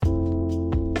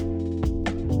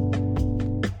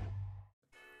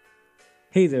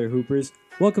Hey there, Hoopers.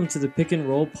 Welcome to the Pick and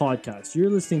Roll podcast. You're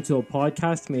listening to a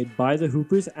podcast made by the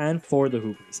Hoopers and for the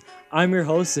Hoopers. I'm your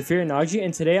host, Zafir Naji,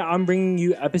 and today I'm bringing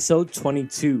you episode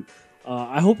 22.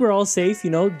 I hope we're all safe,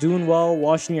 doing well,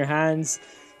 washing your hands,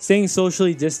 staying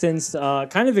socially distanced,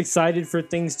 kind of excited for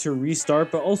things to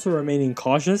restart, but also remaining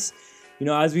cautious.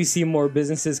 As we see more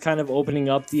businesses kind of opening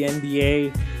up, the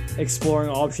NBA exploring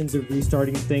options of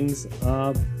restarting things.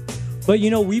 But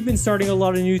we've been starting a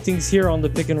lot of new things here on the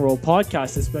Pick and Roll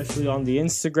podcast, especially on the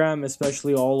Instagram,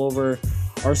 especially all over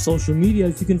our social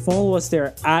medias. You can follow us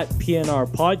there at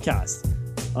PNR Podcast.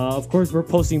 Of course, we're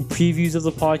posting previews of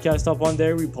the podcast up on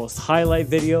there. We post highlight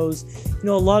videos.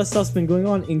 A lot of stuff's been going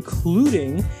on,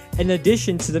 including an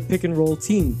addition to the Pick and Roll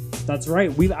team. That's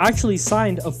right. We've actually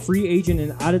signed a free agent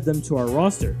and added them to our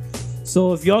roster.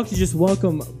 So if y'all could just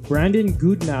welcome Brandon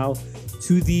Goodnow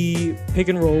to the Pick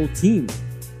and Roll team.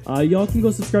 Y'all can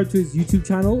go subscribe to his YouTube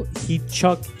channel, Heat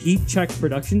Check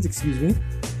Productions,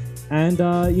 And,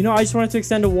 I just wanted to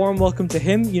extend a warm welcome to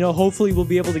him. Hopefully we'll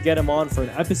be able to get him on for an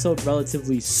episode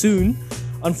relatively soon.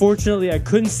 Unfortunately, I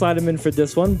couldn't slide him in for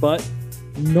this one, but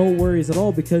no worries at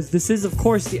all, because this is, of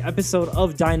course, the episode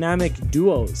of Dynamic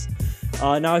Duos.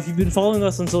 Now, if you've been following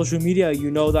us on social media,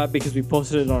 you know that because we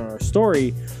posted it on our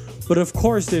story. But, of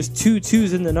course, there's two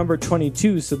twos in the number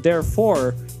 22, so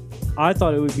therefore, I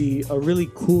thought it would be a really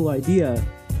cool idea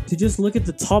to just look at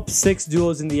the top 6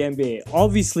 duos in the NBA.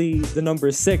 Obviously, the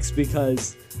number 6,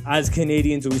 because as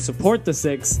Canadians, we support the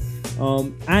 6.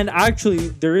 And actually,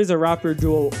 there is a rapper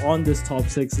duo on this top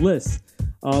 6 list.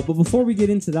 But before we get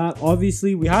into that,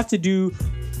 obviously, we have to do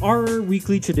our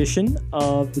weekly tradition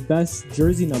of the best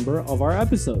jersey number of our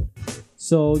episode.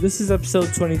 So this is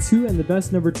episode 22, and the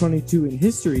best number 22 in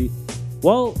history.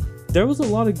 Well, there was a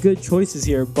lot of good choices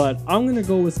here, but I'm going to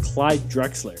go with Clyde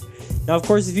Drexler. Now, of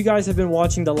course, if you guys have been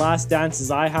watching The Last Dance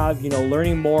as I have,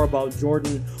 learning more about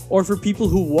Jordan, or for people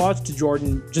who watched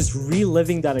Jordan, just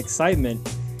reliving that excitement,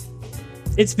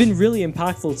 it's been really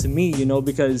impactful to me,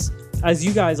 because as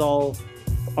you guys all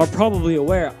are probably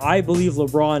aware, I believe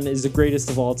LeBron is the greatest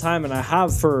of all time, and I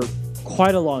have for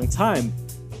quite a long time.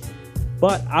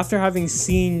 But after having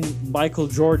seen Michael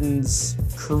Jordan's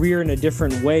career in a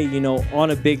different way,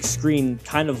 on a big screen,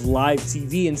 kind of live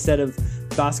TV instead of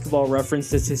Basketball Reference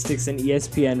statistics and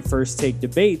ESPN First Take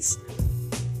debates,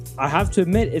 I have to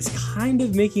admit it's kind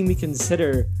of making me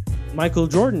consider Michael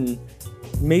Jordan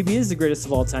maybe is the greatest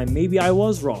of all time. Maybe I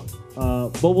was wrong.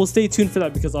 But we'll stay tuned for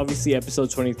that, because obviously episode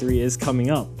 23 is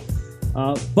coming up.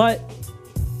 But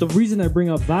the reason I bring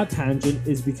up that tangent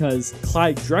is because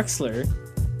Clyde Drexler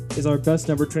is our best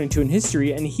number 22 in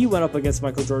history, and he went up against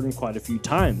Michael Jordan quite a few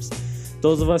times.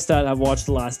 Those of us that have watched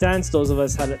The Last Dance, those of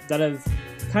us that have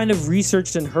kind of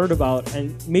researched and heard about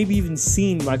and maybe even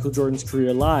seen Michael Jordan's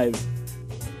career live,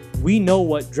 we know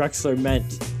what Drexler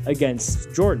meant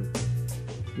against Jordan.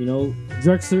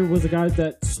 Drexler was a guy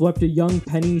that swept a young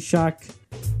Penny, Shaq,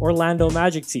 Orlando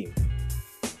Magic team.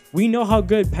 We know how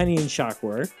good Penny and Shaq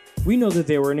were. We know that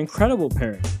they were an incredible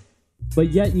pairing.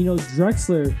 But yet,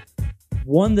 Drexler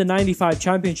won the 95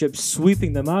 championship,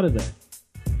 sweeping them out of there.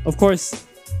 Of course,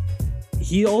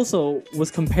 he also was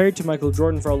compared to Michael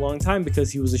Jordan for a long time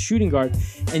because he was a shooting guard,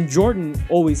 and Jordan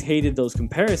always hated those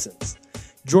comparisons.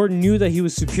 Jordan knew that he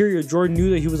was superior. Jordan knew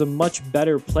that he was a much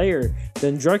better player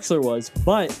than Drexler was,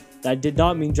 but that did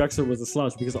not mean Drexler was a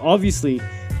slouch, because obviously,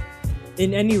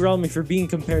 in any realm, if you're being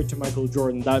compared to Michael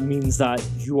Jordan, that means that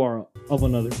you are of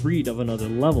another breed, of another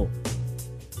level.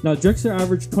 Now, Drexler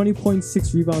averaged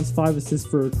 20.6 rebounds, 5 assists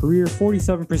for a career,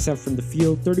 47% from the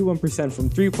field, 31% from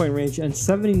three-point range, and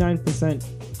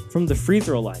 79% from the free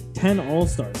throw line. 10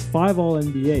 All-Stars, 5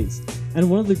 All-NBAs, and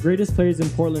one of the greatest players in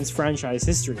Portland's franchise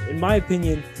history. In my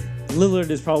opinion, Lillard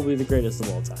is probably the greatest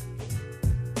of all time.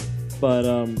 But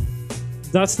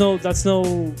that's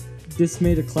no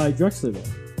dismay to Clyde Drexler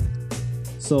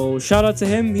though. So shout out to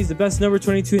him. He's the best number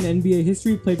 22 in NBA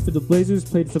history. Played for the Blazers,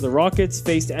 played for the Rockets,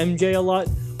 faced MJ a lot.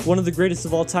 One of the greatest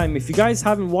of all time. If you guys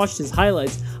haven't watched his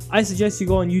highlights, I suggest you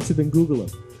go on YouTube and Google him.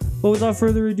 But without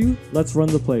further ado, let's run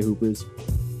the play, Hoopers.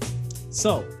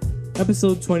 So,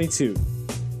 episode 22,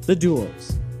 the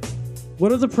duos.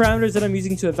 What are the parameters that I'm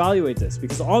using to evaluate this?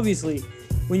 Because obviously,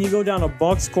 when you go down a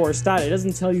box score stat, it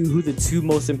doesn't tell you who the 2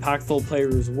 most impactful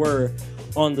players were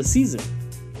on the season.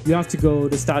 You have to go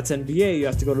to Stats NBA, you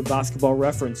have to go to Basketball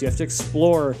Reference, you have to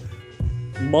explore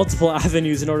multiple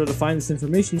avenues in order to find this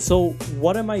information. So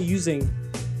what am I using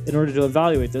in order to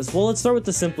evaluate this? Well, let's start with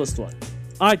the simplest one.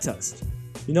 Eye test.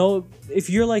 If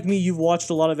you're like me, you've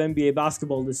watched a lot of NBA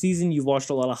basketball this season, you've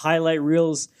watched a lot of highlight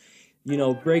reels,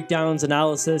 breakdowns,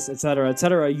 analysis, etc.,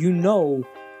 etc.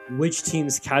 which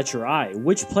teams catch your eye,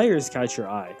 which players catch your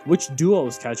eye, which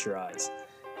duos catch your eyes.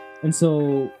 And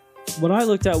so what I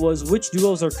looked at was which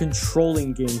duos are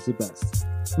controlling games the best.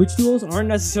 Which duos aren't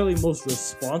necessarily most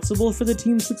responsible for the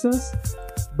team's success,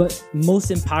 but most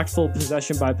impactful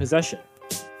possession by possession.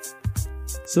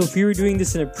 So if we were doing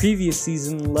this in a previous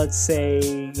season, let's say,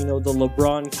 the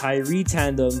LeBron-Kyrie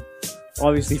tandem,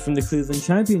 obviously from the Cleveland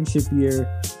championship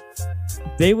year,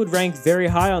 they would rank very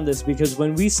high on this because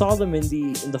when we saw them in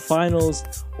the finals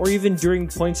or even during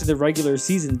points of the regular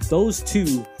season, those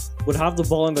two would have the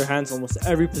ball in their hands almost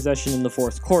every possession in the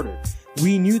fourth quarter.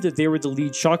 We knew that they were the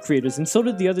lead shot creators, and so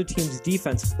did the other team's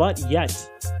defense, but yet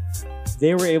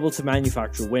they were able to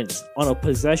manufacture wins on a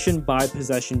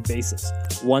possession-by-possession basis,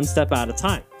 one step at a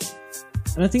time.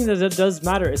 And I think that does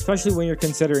matter, especially when you're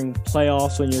considering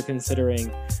playoffs, when you're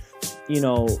considering,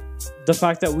 the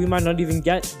fact that we might not even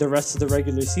get the rest of the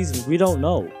regular season. We don't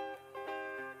know.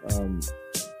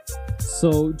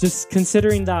 So just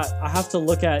considering that, I have to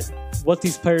look at what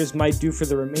these players might do for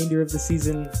the remainder of the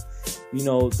season,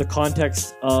 the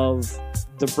context of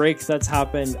the break that's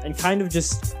happened, and kind of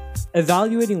just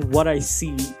evaluating what I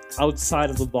see outside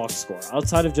of the box score,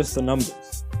 outside of just the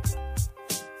numbers.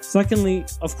 Secondly,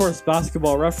 of course,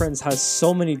 Basketball Reference has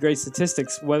so many great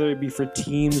statistics, whether it be for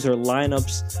teams or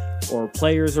lineups or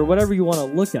players or whatever you want to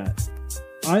look at.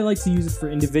 I like to use it for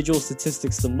individual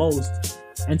statistics the most,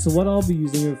 and so what I'll be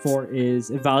using it for is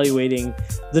evaluating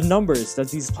the numbers that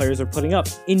these players are putting up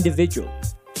individually.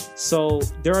 So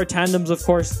there are tandems, of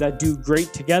course, that do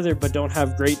great together but don't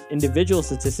have great individual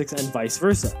statistics, and vice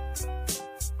versa.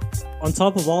 On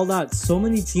top of all that, so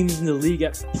many teams in the league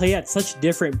play at such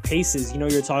different paces.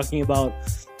 You're talking about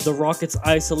the Rockets'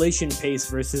 isolation pace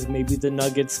versus maybe the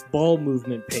Nuggets' ball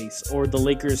movement pace, or the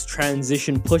Lakers'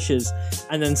 transition pushes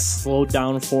and then slow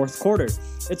down fourth quarter.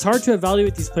 It's hard to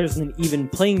evaluate these players in an even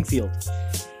playing field.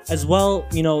 As well,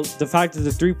 the fact that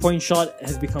the three-point shot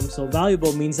has become so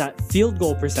valuable means that field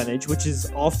goal percentage, which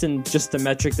is often just the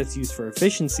metric that's used for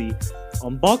efficiency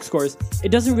on box scores, it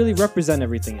doesn't really represent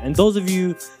everything. And those of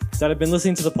you that have been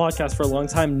listening to the podcast for a long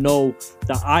time know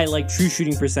that I like true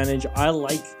shooting percentage. I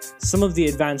like some of the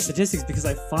advanced statistics because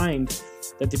I find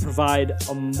that they provide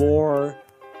a more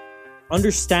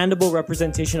understandable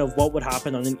representation of what would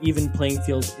happen on an even playing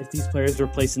field if these players were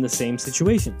placed in the same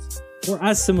situations, or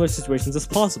as similar situations as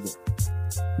possible.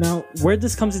 Now, where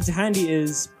this comes into handy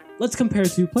is, let's compare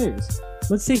two players.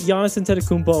 Let's take Giannis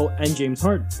Antetokounmpo and James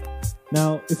Harden.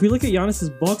 Now, if we look at Giannis's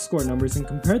box score numbers and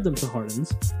compare them to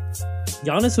Harden's,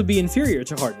 Giannis would be inferior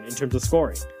to Harden in terms of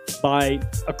scoring by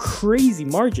a crazy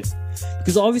margin,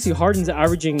 because obviously Harden's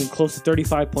averaging close to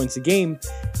 35 points a game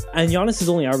and Giannis is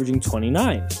only averaging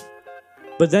 29.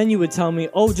 But then you would tell me,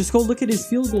 just go look at his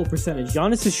field goal percentage.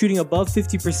 Giannis is shooting above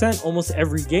 50% almost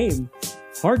every game.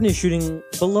 Harden is shooting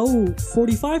below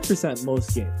 45%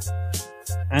 most games.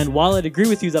 And while I'd agree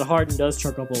with you that Harden does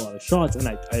chuck up a lot of shots, and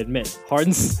I admit,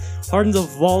 Harden's a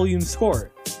volume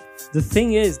scorer, the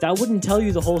thing is, that wouldn't tell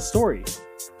you the whole story.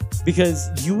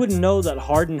 Because you wouldn't know that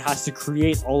Harden has to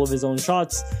create all of his own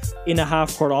shots in a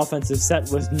half-court offensive set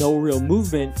with no real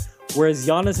movement, whereas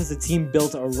Giannis has a team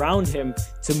built around him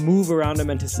to move around him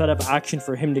and to set up action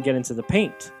for him to get into the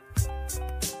paint.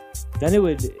 Then it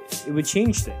would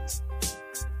change things.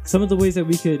 Some of the ways that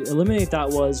we could eliminate that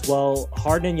was,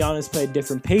 Harden and Giannis play at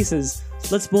different paces.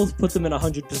 Let's both put them in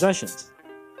 100 possessions.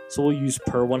 So we'll use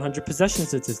per 100 possession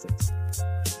statistics.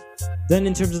 Then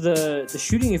in terms of the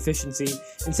shooting efficiency,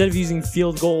 instead of using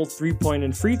field goal, 3-point,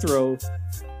 and free throw,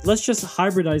 let's just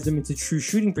hybridize them into true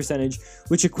shooting percentage,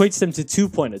 which equates them to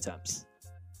 2-point attempts.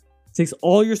 It takes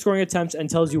all your scoring attempts and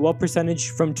tells you what percentage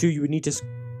from two you would need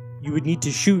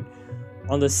to shoot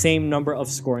on the same number of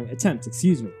scoring attempts.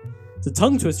 It's a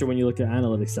tongue twister when you look at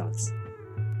analytic stats.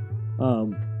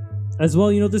 As well,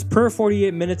 there's per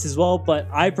 48 minutes as well, but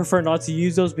I prefer not to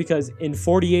use those because in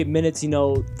 48 minutes,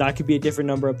 that could be a different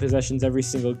number of possessions every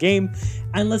single game.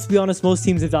 And let's be honest, most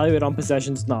teams evaluate on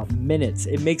possessions, not minutes.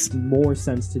 It makes more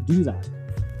sense to do that.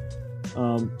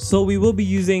 So we will be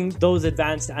using those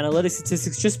advanced analytic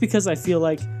statistics just because I feel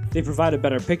like they provide a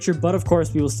better picture, but of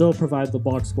course, we will still provide the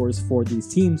box scores for these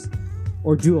teams,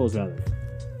 or duos rather.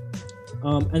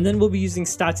 And then we'll be using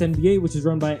Stats NBA, which is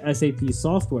run by SAP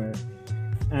software.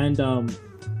 And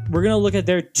we're going to look at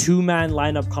their two-man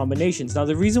lineup combinations. Now,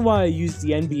 the reason why I used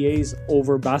the NBA's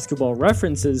over Basketball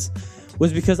References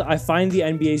was because I find the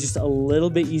NBA is just a little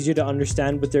bit easier to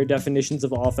understand with their definitions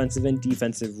of offensive and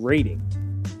defensive rating.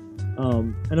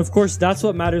 And of course, that's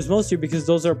what matters most here because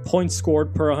those are points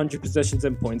scored per 100 possessions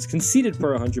and points conceded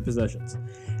per 100 possessions.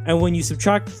 And when you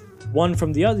subtract one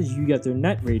from the other, you get their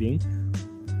net rating,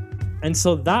 And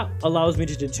so that allows me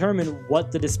to determine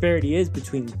what the disparity is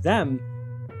between them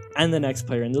and the next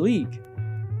player in the league,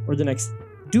 or the next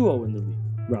duo in the league,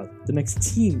 rather, the next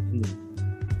team in the league.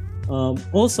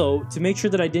 Also, to make sure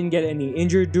that I didn't get any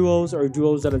injured duos or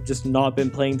duos that have just not been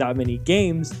playing that many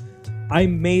games, I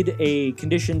made a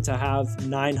condition to have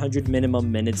 900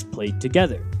 minimum minutes played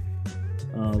together.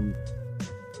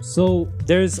 So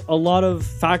there's a lot of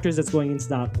factors that's going into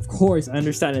that. Of course, I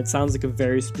understand it sounds like a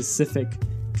very specific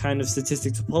kind of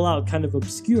statistic to pull out, kind of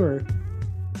obscure,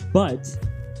 but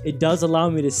it does allow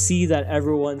me to see that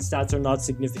everyone's stats are not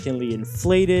significantly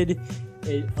inflated.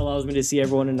 It allows me to see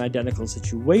everyone in identical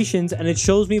situations, and it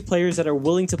shows me players that are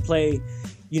willing to play,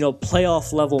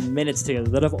 playoff level minutes together,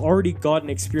 that have already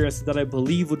gotten experience, that I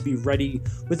believe would be ready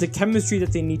with the chemistry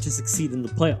that they need to succeed in the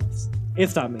playoffs,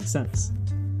 if that makes sense.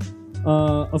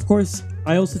 Of course,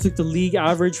 I also took the league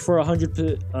average for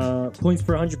 100 points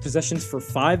per 100 possessions for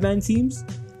 5-man teams,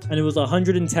 and it was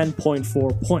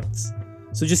 110.4 points.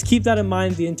 So just keep that in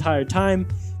mind the entire time.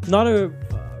 Not a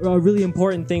really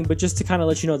important thing, but just to kind of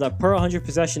let you know that per 100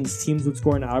 possessions, teams would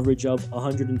score an average of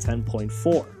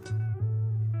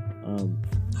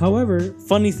 110.4. However,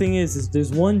 funny thing is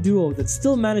there's one duo that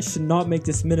still managed to not make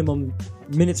this minimum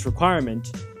minutes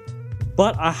requirement,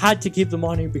 but I had to keep them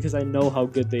on here because I know how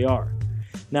good they are.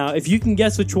 Now, if you can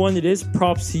guess which one it is,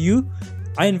 props to you.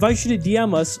 I invite you to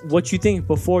DM us what you think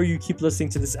before you keep listening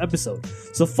to this episode.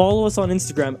 So follow us on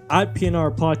Instagram at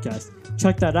PNR Podcast.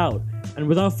 Check that out. And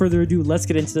without further ado, let's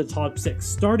get into the top 6.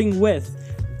 Starting with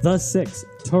the 6,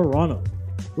 Toronto.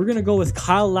 We're going to go with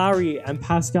Kyle Lowry and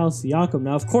Pascal Siakam.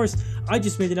 Now, of course, I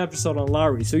just made an episode on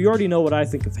Lowry, so you already know what I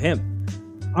think of him.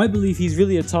 I believe he's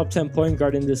really a top 10 point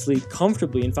guard in this league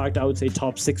comfortably. In fact, I would say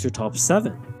top 6 or top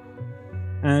 7.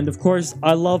 And of course,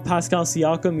 I love Pascal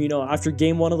Siakam. After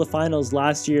game 1 of the finals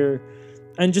last year,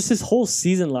 and just his whole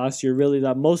season last year, really,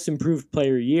 that most improved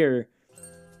player year,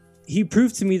 he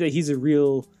proved to me that he's a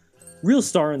real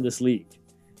star in this league.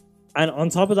 And on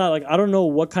top of that, I don't know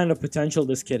what kind of potential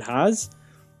this kid has,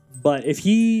 but if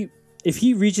he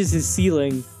reaches his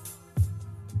ceiling,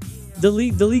 the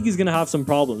league is going to have some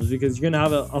problems, because you're going to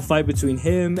have a fight between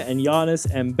him and Giannis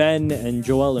and Ben and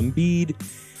Joel Embiid,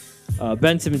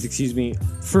 Ben Simmons,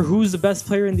 for who's the best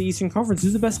player in the Eastern Conference,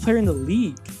 who's the best player in the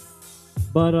league.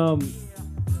 But,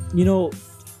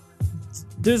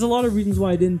 there's a lot of reasons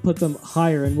why I didn't put them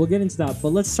higher, and we'll get into that, but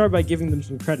let's start by giving them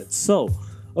some credit. So,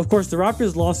 of course, the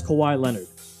Raptors lost Kawhi Leonard,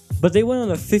 but they went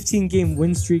on a 15-game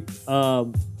win streak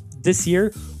this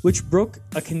year, which broke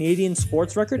a Canadian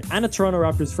sports record and a Toronto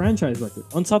Raptors franchise record.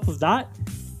 On top of that,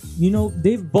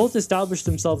 they've both established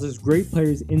themselves as great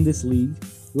players in this league.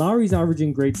 Lowry's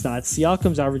averaging great stats,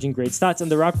 Siakam's averaging great stats,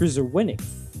 and the Raptors are winning.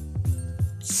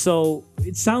 So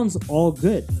it sounds all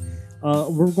good.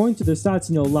 We're going to their stats.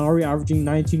 Lowry averaging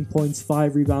 19 points,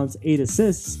 5 rebounds, 8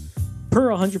 assists. Per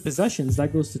 100 possessions,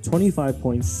 that goes to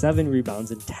 25.7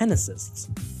 rebounds and 10 assists.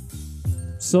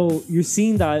 So you're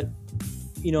seeing that,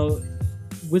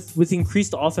 with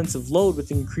increased offensive load, with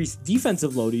increased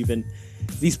defensive load even,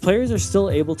 these players are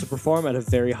still able to perform at a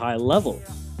very high level.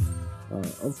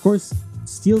 Of course,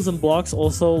 steals and blocks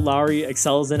also Lowry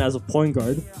excels in as a point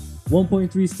guard.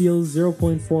 1.3 steals,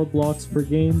 0.4 blocks per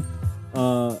game.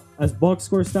 As box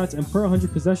score stats, and per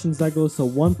 100 possessions, that goes to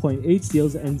 1.8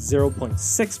 steals and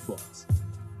 0.6 blocks.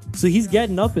 So he's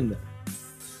getting up in there.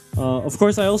 Of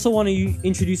course, I also want to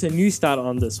introduce a new stat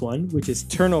on this one, which is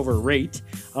turnover rate.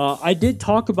 I did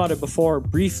talk about it before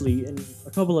briefly in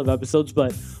a couple of episodes,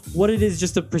 but what it is,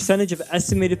 just a percentage of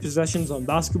estimated possessions on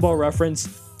Basketball Reference,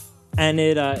 and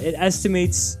it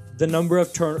estimates the number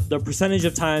of the percentage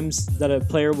of times that a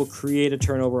player will create a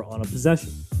turnover on a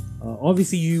possession.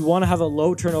 Obviously, you want to have a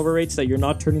low turnover rate so that you're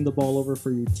not turning the ball over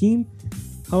for your team.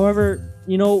 However,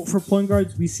 for point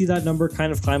guards, we see that number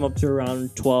kind of climb up to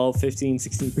around 12, 15,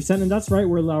 16%, and that's right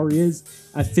where Lowry is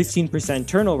at 15%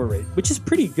 turnover rate, which is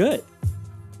pretty good.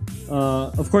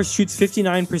 Of course, shoots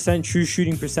 59% true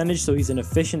shooting percentage, so he's an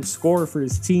efficient scorer for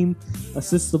his team,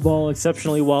 assists the ball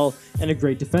exceptionally well, and a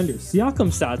great defender. Siakam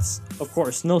stats, of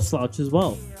course, no slouch as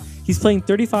well. He's playing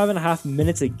 35.5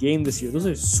 minutes a game this year. Those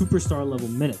are superstar level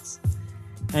minutes.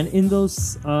 And in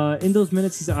those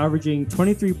minutes, he's averaging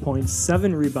 23 points,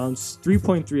 7 rebounds,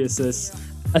 3.3 assists,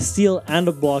 a steal, and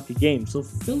a block a game. So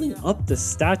filling up the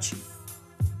stat sheet.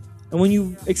 And when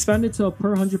you expand it to a per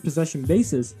 100 possession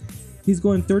basis, he's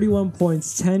going 31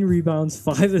 points, 10 rebounds,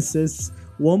 5 assists,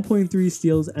 1.3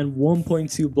 steals, and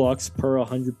 1.2 blocks per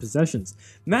 100 possessions.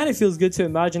 Man, it feels good to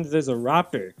imagine that there's a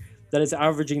Raptor that is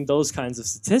averaging those kinds of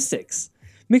statistics.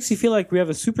 Makes me feel like we have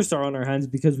a superstar on our hands,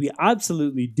 because we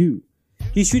absolutely do.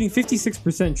 He's shooting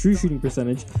 56% true shooting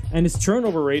percentage, and his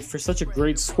turnover rate for such a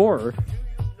great scorer,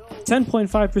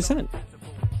 10.5%.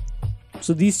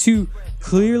 So these two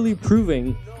clearly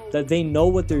proving that they know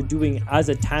what they're doing as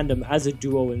a tandem, as a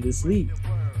duo in this league.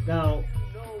 Now,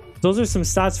 those are some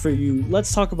stats for you.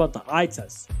 Let's talk about the eye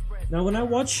test. Now, when I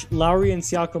watched Lowry and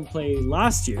Siakam play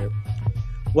last year,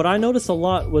 what I noticed a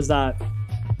lot was that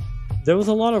there was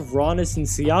a lot of rawness in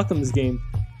Siakam's game,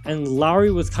 and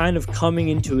Lowry was kind of coming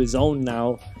into his own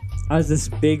now as this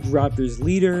big Raptors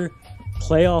leader,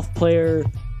 playoff player,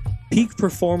 peak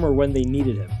performer when they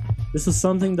needed him. This was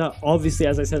something that obviously,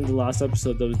 as I said in the last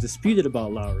episode, that was disputed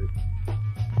about Lowry.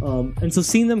 And so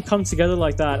seeing them come together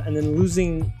like that and then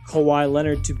losing Kawhi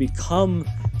Leonard to become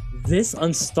this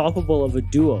unstoppable of a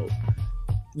duo,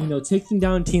 you know, taking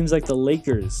down teams like the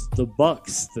Lakers, the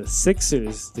Bucks, the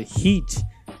Sixers, the Heat,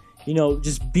 you know,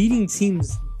 just beating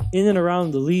teams in and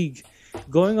around the league,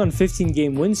 going on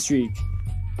 15-game win streak,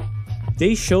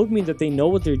 they showed me that they know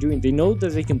what they're doing. They know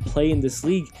that they can play in this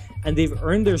league, and they've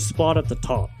earned their spot at the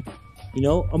top, you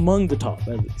know, among the top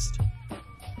at least.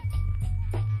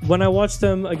 When I watched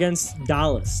them against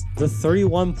Dallas, the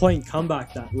 31-point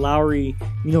comeback that Lowry,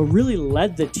 you know, really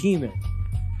led the team in,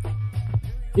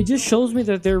 it just shows me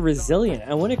that they're resilient.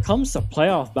 And when it comes to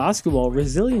playoff basketball,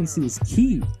 resiliency is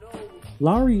key.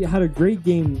 Lowry had a great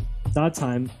game that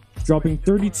time, dropping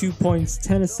 32 points,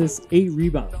 10 assists, 8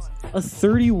 rebounds. A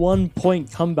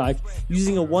 31-point comeback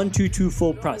using a 1-2-2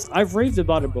 full press. I've raved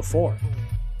about it before.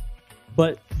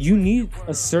 But you need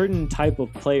a certain type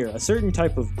of player, a certain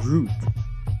type of group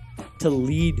to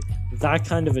lead that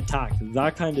kind of attack,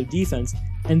 that kind of defense,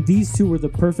 and these two were the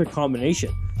perfect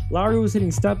combination. Lowry was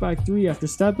hitting step back three after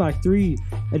step back three,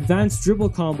 advanced dribble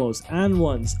combos, and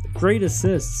ones, great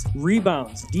assists,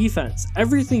 rebounds, defense,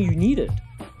 everything you needed.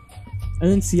 And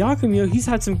then Siakam, you know, he's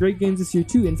had some great games this year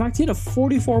too. In fact, he had a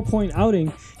 44-point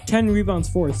outing, 10 rebounds,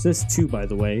 4 assists too, by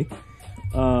the way.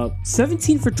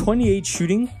 17 for 28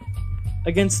 shooting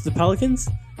against the Pelicans.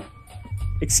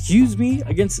 Excuse me,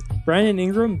 against Brandon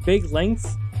Ingram, big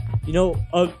length. You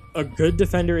know, a good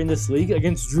defender in this league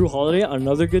against Drew Holiday,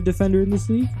 another good defender in this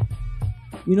league.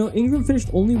 You know, Ingram finished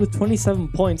only with 27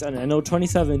 points, and I know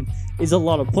 27 is a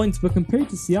lot of points, but compared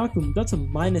to Siakam, that's a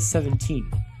minus 17.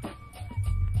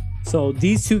 So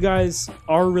these two guys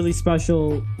are really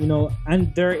special, you know,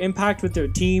 and their impact with their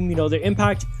team, you know, their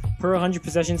impact per 100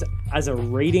 possessions as a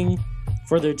rating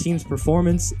for their team's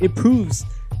performance, it proves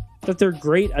that they're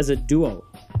great as a duo.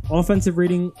 Offensive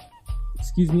rating,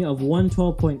 of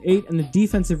 112.8 and a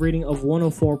defensive rating of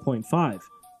 104.5.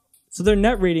 So their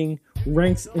net rating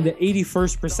ranks in the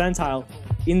 81st percentile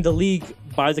in the league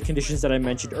by the conditions that I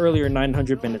mentioned earlier,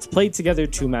 900 minutes played together,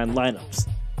 2-man lineups.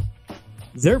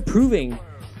 They're proving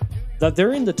that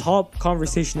they're in the top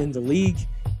conversation in the league,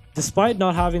 despite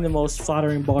not having the most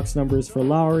flattering box numbers for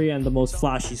Lowry and the most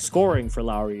flashy scoring for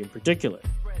Lowry in particular.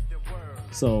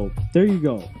 So there you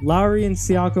go. Lowry and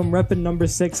Siakam repping number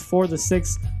 6 for the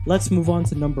 6. Let's move on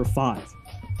to number 5.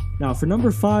 Now for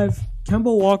number 5,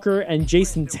 Kemba Walker and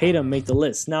Jason Tatum make the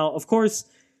list. Now, of course,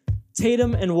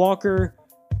 Tatum and Walker,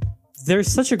 they're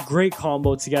such a great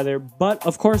combo together. But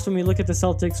of course, when we look at the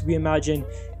Celtics, we imagine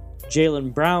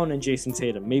Jaylen Brown and Jason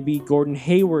Tatum, maybe Gordon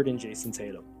Hayward and Jason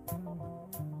Tatum.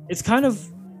 It's kind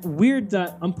of weird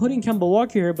that I'm putting Kemba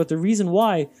Walker here, but the reason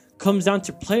why comes down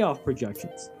to playoff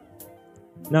projections.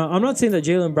 Now, I'm not saying that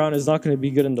Jaylen Brown is not going to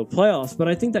be good in the playoffs, but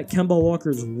I think that Kemba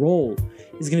Walker's role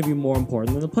is going to be more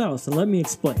important than the playoffs, and let me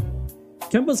explain.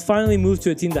 Kemba's finally moved to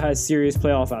a team that has serious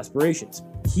playoff aspirations.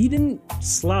 He didn't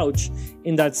slouch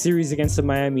in that series against the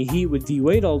Miami Heat with D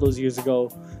Wade all those years ago,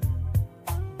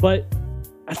 but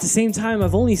at the same time,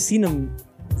 I've only seen him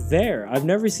there. I've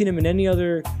never seen him in any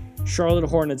other Charlotte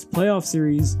Hornets playoff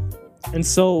series, and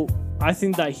so I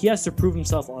think that he has to prove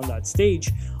himself on that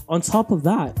stage. On top of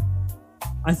that,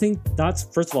 I think that's,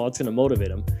 first of all, it's going to motivate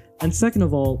him. And second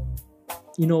of all,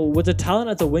 you know, with the talent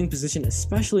at the wing position,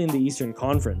 especially in the Eastern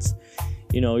Conference,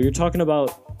 you know, you're talking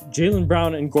about Jaylen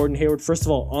Brown and Gordon Hayward, first of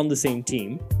all, on the same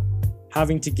team,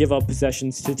 having to give up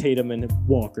possessions to Tatum and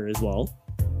Walker as well.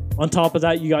 On top of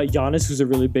that, you got Giannis, who's a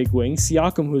really big wing,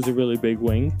 Siakam, who's a really big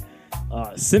wing,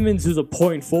 Simmons, who's a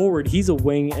point forward, he's a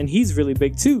wing, and he's really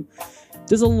big too.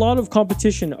 There's a lot of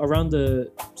competition around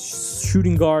the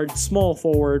shooting guard, small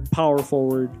forward, power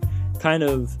forward, kind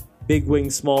of big wing,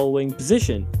 small wing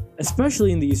position,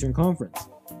 especially in the Eastern Conference.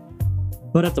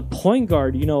 But at the point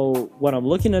guard, you know, when I'm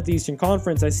looking at the Eastern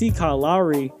Conference, I see Kyle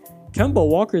Lowry. Kemba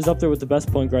Walker is up there with the best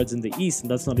point guards in the East,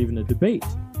 and that's not even a debate.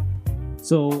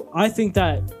 So I think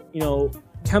that, you know,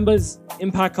 Kemba's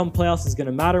impact come playoffs is going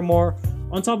to matter more.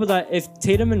 On top of that, if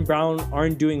Tatum and Brown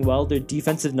aren't doing well, their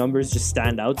defensive numbers just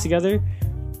stand out together.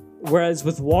 Whereas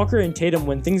with Walker and Tatum,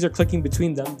 when things are clicking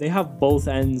between them, they have both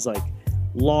ends like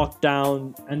locked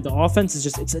down, and the offense is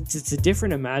just it's a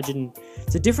different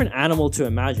animal to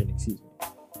imagine, excuse me.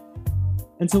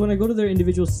 And so when I go to their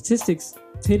individual statistics,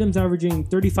 Tatum's averaging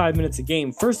 35 minutes a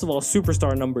game. First of all,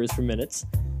 superstar numbers for minutes.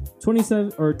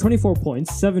 24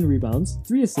 points, 7 rebounds,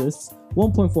 3 assists,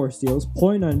 1.4 steals,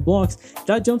 0.9 blocks.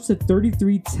 That jumps to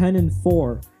 33, 10, and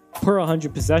 4 per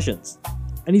 100 possessions.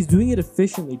 And he's doing it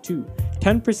efficiently too.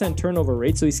 10% turnover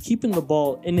rate, so he's keeping the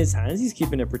ball in his hands, he's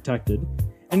keeping it protected,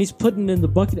 and he's putting it in the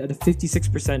bucket at a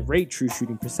 56% rate true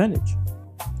shooting percentage.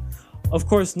 Of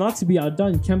course, not to be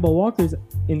outdone, Kemba Walker's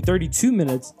in 32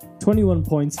 minutes, 21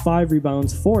 points, 5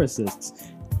 rebounds, 4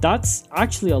 assists. That's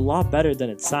actually a lot better than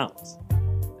it sounds.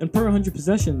 And per 100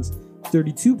 possessions,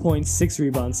 32 points, 6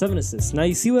 rebounds, 7 assists. Now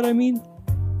you see what I mean?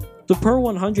 The per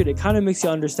 100, it kind of makes you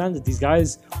understand that these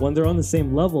guys, when they're on the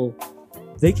same level,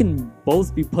 they can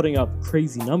both be putting up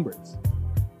crazy numbers.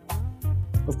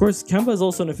 Of course, Kemba is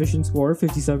also an efficient scorer,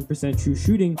 57% true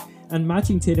shooting, and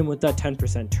matching Tatum with that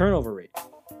 10% turnover rate.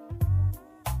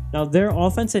 Now, their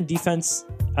offense and defense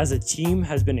as a team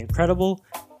has been incredible,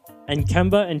 and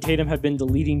Kemba and Tatum have been the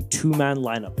leading two-man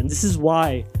lineup. And this is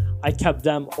why I kept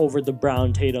them over the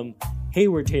Brown, Tatum,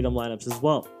 Hayward, Tatum lineups as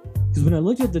well. Because when I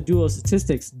looked at the duo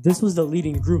statistics, this was the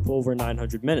leading group over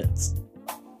 900 minutes.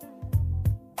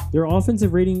 Their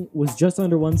offensive rating was just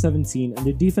under 117, and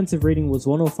their defensive rating was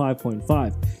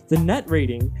 105.5. The net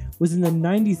rating was in the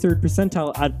 93rd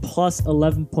percentile at plus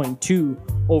 11.2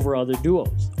 over other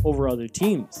duos, over other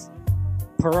teams,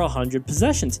 per 100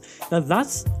 possessions. Now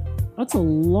that's a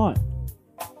lot.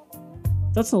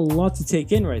 That's a lot to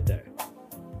take in right there.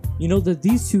 You know that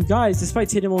these two guys, despite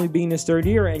Tatum only being in his third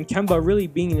year and Kemba really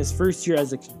being in his first year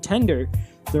as a contender,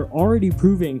 they're already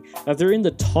proving that they're in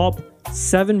the top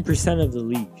 7% of the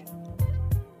league.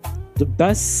 The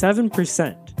best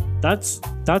 7%. That's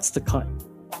the cut.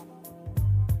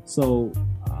 So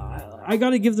I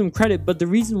gotta give them credit, but the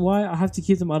reason why I have to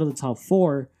keep them out of the top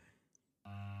 4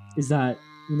 is that,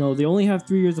 you know, they only have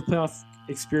 3 years of playoff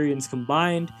experience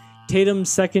combined. Tatum's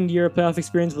second year of playoff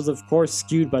experience was, of course,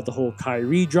 skewed by the whole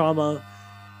Kyrie drama.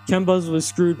 Kemba's was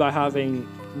screwed by having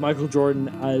Michael Jordan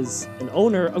as an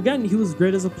owner. Again, he was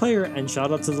great as a player, and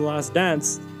shout out to The Last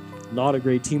Dance. Not a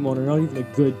great team owner, not even a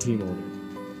good team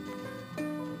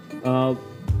owner.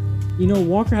 You know,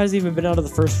 Walker hasn't even been out of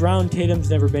the first round. Tatum's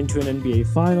never been to an NBA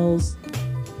Finals.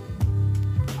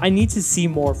 I need to see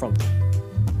more from them.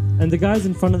 And the guys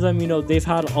in front of them, you know, they've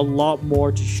had a lot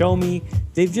more to show me.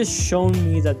 They've just shown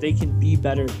me that they can be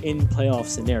better in playoff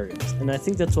scenarios. And I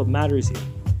think that's what matters here.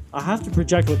 I have to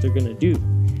project what they're going to do.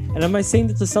 And am I saying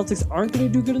that the Celtics aren't going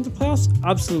to do good in the playoffs?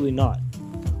 Absolutely not.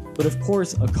 But of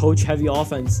course, a coach-heavy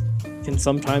offense can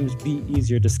sometimes be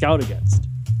easier to scout against.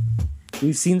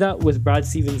 We've seen that with Brad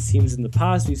Stevens' teams in the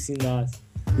past. We've seen that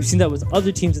with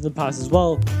other teams in the past as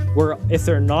well, where if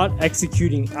they're not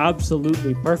executing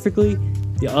absolutely perfectly,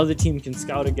 the other team can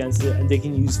scout against it and they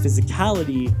can use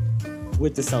physicality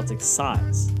with the Celtics'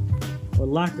 size or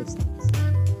lack of size.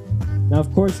 Now,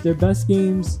 of course, their best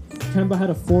games, Kemba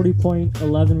had a 40-point,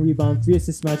 11 rebound, 3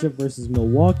 assist matchup versus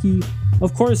Milwaukee.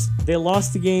 Of course, they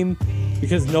lost the game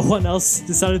because no one else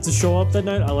decided to show up that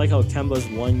night. I like how Kemba's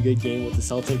one good game with the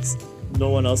Celtics, no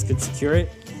one else could secure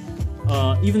it.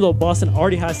 Even though Boston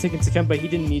already has tickets to Kemba, he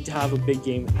didn't need to have a big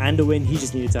game and a win. He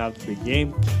just needed to have the big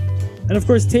game. And of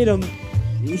course, Tatum,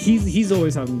 he's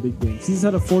always having big games. He's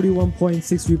had a 41-point,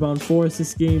 6 rebound, 4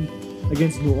 assist game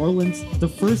against New Orleans. The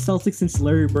first Celtics since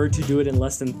Larry Bird to do it in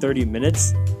less than 30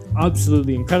 minutes.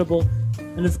 Absolutely incredible.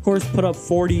 And of course, put up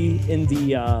 40 in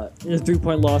the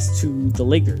 3-point loss to the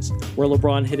Lakers, where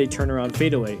LeBron hit a turnaround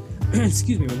fadeaway.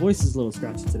 Excuse me, my voice is a little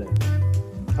scratchy today.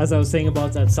 As I was saying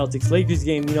about that Celtics-Lakers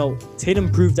game, you know,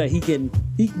 Tatum proved that he can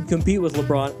compete with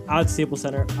LeBron at Staples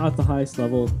Center at the highest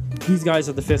level. These guys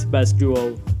are the 5th best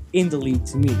duo in the league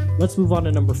to me. Let's move on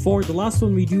to number 4, the last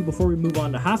one we do before we move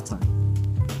on to halftime.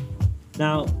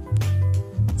 Now,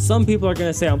 some people are going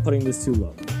to say I'm putting this too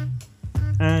low.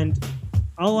 And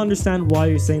I'll understand why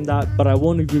you're saying that, but I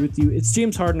won't agree with you. It's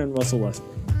James Harden and Russell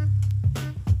Westbrook.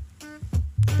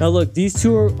 Now look, these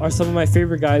two are some of my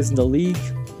favorite guys in the league.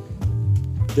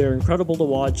 They're incredible to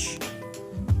watch,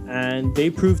 and they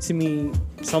prove to me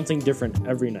something different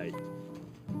every night.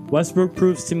 Westbrook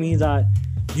proves to me that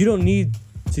you don't need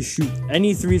to shoot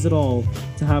any threes at all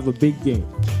to have a big game.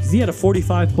 Because he had a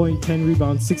 45-point, 10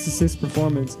 rebound, 6 assist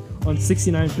performance on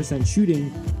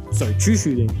 69% true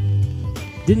shooting.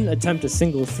 Didn't attempt a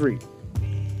single three.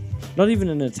 Not even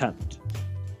an attempt.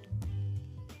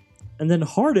 And then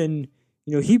Harden,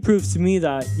 he proves to me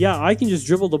that, yeah, I can just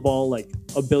dribble the ball like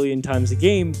a billion times a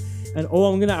game, and I'm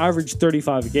going to average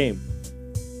 35 a game.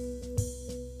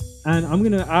 And I'm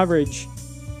going to average,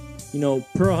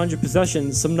 per 100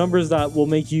 possessions, some numbers that will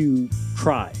make you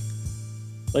cry.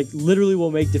 Like, literally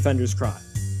will make defenders cry.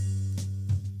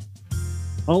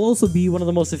 I'll also be one of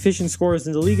the most efficient scorers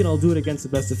in the league, and I'll do it against the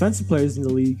best defensive players in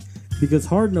the league. Because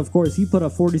Harden, of course, he put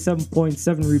up 47 points,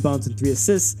 7 rebounds, and 3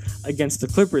 assists against the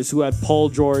Clippers, who had Paul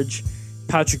George,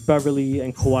 Patrick Beverley,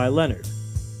 and Kawhi Leonard.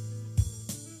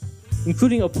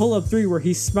 Including a pull-up 3 where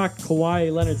he smacked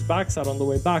Kawhi Leonard's backside on the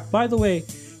way back. By the way,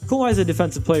 Kawhi's a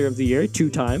Defensive Player of the Year,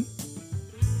 2-time.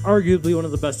 Arguably one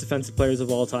of the best defensive players of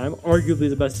all time. Arguably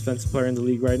the best defensive player in the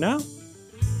league right now.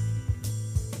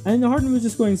 And Harden was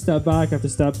just going step back after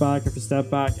step back after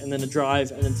step back, and then a drive,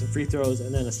 and then some free throws,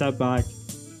 and then a step back.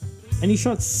 And he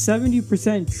shot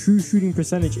 70% true shooting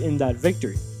percentage in that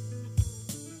victory.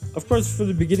 Of course, for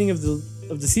the beginning of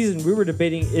the season, we were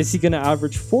debating, is he going to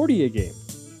average 40 a game?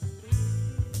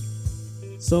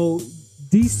 So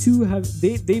these two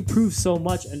they prove so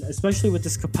much, and especially with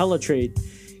this Capella trade,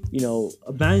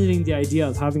 abandoning the idea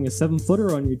of having a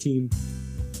 7-footer on your team.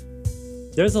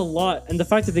 There's a lot, and the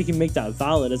fact that they can make that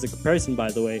valid as a comparison,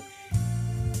 by the way,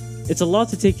 it's a lot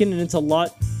to take in, and it's a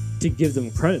lot to give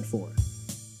them credit for.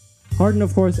 Harden,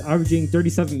 of course, averaging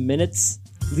 37 minutes,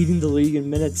 leading the league in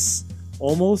minutes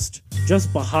almost,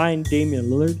 just behind Damian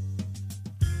Lillard.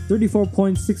 34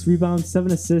 points, 6 rebounds,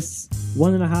 7 assists,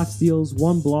 1.5 steals,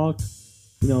 1 block.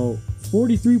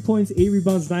 43 points, 8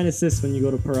 rebounds, 9 assists when you go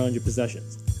to per 100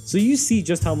 possessions. So you see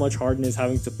just how much Harden is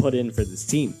having to put in for this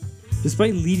team.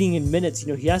 Despite leading in minutes,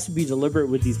 he has to be deliberate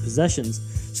with these possessions.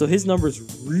 So his numbers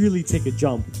really take a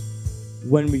jump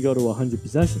when we go to 100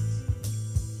 possessions.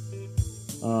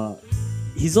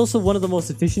 He's also one of the most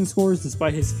efficient scorers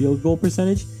despite his field goal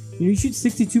percentage. He shoots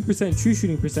 62% true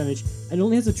shooting percentage and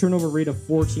only has a turnover rate of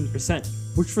 14%,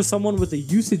 which for someone with a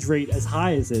usage rate as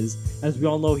high as his, as we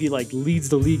all know he leads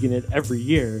the league in it every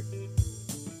year,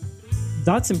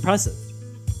 that's impressive.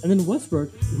 And then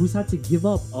Westbrook, who's had to give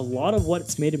up a lot of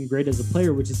what's made him great as a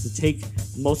player, which is to take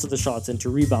most of the shots and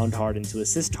to rebound hard and to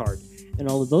assist hard and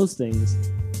all of those things,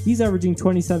 he's averaging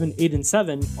 27, 8, and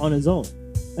 7 on his own.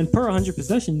 And per 100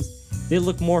 possessions, they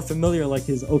look more familiar like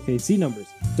his OKC numbers,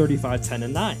 35, 10,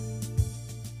 and 9.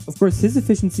 Of course, his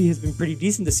efficiency has been pretty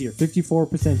decent this year,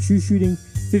 54% true shooting,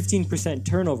 15%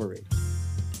 turnover rate.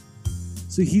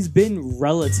 So he's been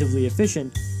relatively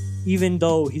efficient, even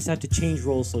though he's had to change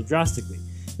roles so drastically.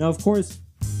 Now, of course,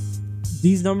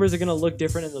 these numbers are going to look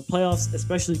different in the playoffs,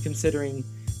 especially considering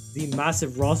the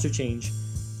massive roster change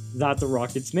that the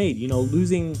Rockets made.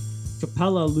 Losing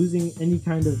Capella, losing any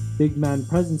kind of big man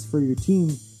presence for your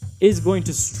team is going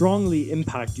to strongly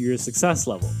impact your success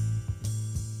level.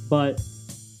 But,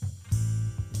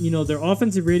 their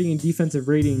offensive rating and defensive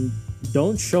rating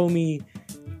don't show me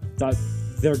that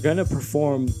they're going to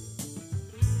perform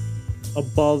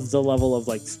above the level of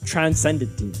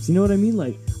transcendent teams. You know what I mean?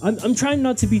 I'm trying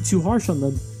not to be too harsh on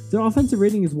them. Their offensive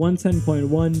rating is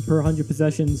 110.1 per 100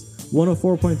 possessions,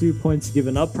 104.3 points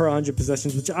given up per 100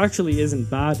 possessions, which actually isn't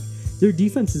bad. Their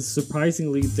defense is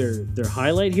surprisingly their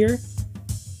highlight here.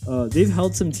 They've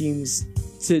held some teams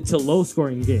to low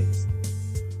scoring games.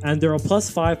 And they're a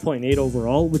plus 5.8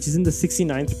 overall, which is in the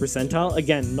 69th percentile.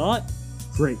 Again, not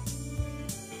great.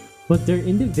 But their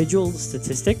individual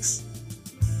statistics,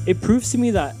 it proves to me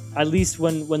that at least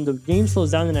when the game slows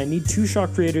down and I need 2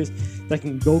 shot creators that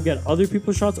can go get other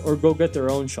people's shots or go get their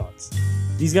own shots,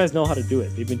 these guys know how to do it.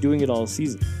 They've been doing it all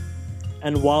season.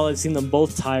 And while I've seen them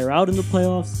both tire out in the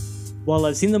playoffs, while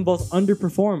I've seen them both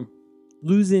underperform,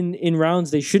 lose in rounds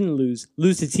they shouldn't lose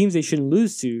to teams they shouldn't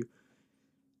lose to,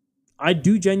 I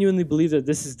do genuinely believe that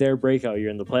this is their breakout year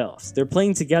in the playoffs. They're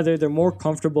playing together. They're more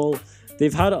comfortable.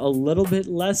 They've had a little bit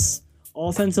less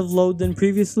offensive load than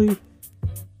previously.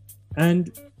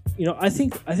 And, I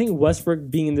think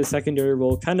Westbrook being in the secondary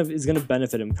role kind of is going to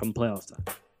benefit him come playoff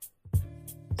time.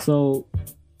 So,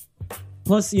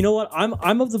 plus, you know what?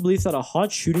 I'm of the belief that a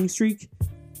hot shooting streak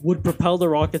would propel the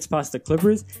Rockets past the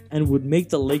Clippers and would make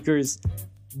the Lakers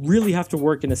really have to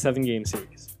work in a 7-game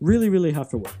series. Really, really have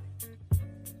to work.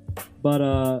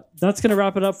 But that's going to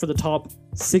wrap it up for the top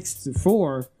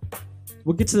 6-4.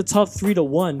 We'll get to the top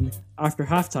 3-1 after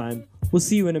halftime. We'll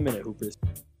see you in a minute, Hoopers.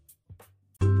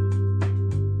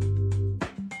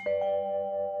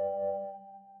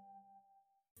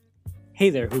 Hey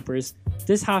there, Hoopers.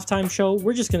 This halftime show,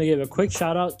 we're just going to give a quick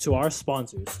shout out to our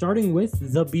sponsors, starting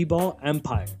with the B-Ball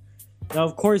Empire. Now,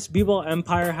 of course, B-Ball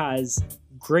Empire has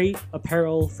great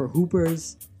apparel for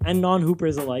Hoopers and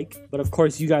non-Hoopers alike, but of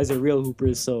course, you guys are real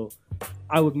Hoopers, so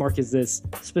I would market this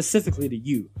specifically to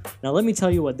you. Now, let me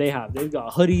tell you what they have. They've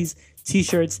got hoodies,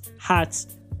 t-shirts,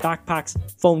 hats, backpacks,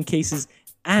 phone cases,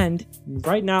 and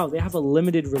right now they have a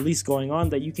limited release going on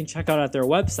that you can check out at their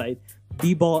website,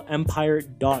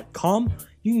 bbalempire.com.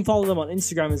 You can follow them on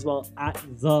Instagram as well at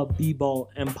the B-Ball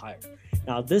Empire.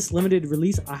 Now, this limited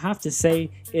release, I have to say,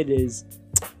 it is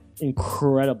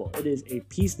incredible. It is a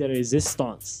piece de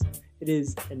resistance. It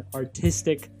is an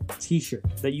artistic t-shirt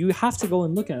that you have to go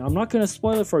and look at. I'm not going to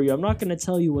spoil it for you. I'm not going to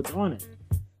tell you what's on it.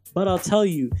 But I'll tell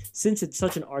you, since it's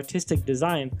such an artistic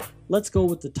design, let's go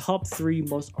with the top 3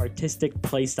 most artistic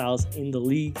playstyles in the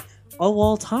league of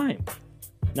all time.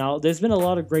 Now, there's been a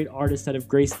lot of great artists that have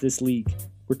graced this league.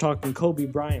 We're talking Kobe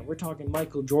Bryant, we're talking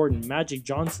Michael Jordan, Magic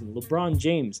Johnson, LeBron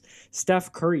James,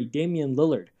 Steph Curry, Damian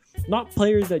Lillard. Not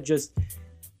players that just,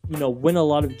 win a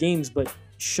lot of games, but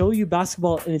show you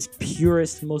basketball in its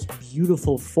purest, most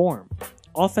beautiful form.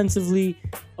 Offensively,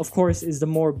 of course, is the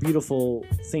more beautiful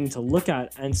thing to look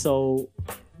at, and so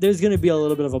there's going to be a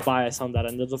little bit of a bias on that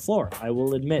end of the floor, I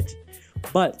will admit.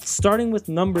 But starting with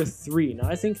number 3, now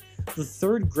I think the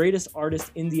 3rd greatest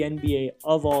artist in the NBA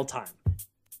of all time,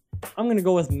 I'm going to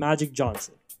go with Magic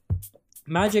Johnson.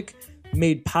 Magic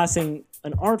made passing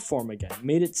an art form again,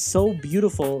 made it so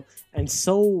beautiful and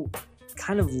so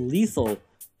kind of lethal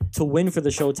to win for the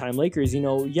Showtime Lakers.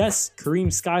 Yes, Kareem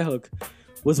Skyhook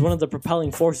was one of the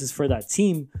propelling forces for that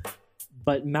team,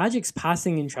 but Magic's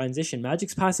passing in transition,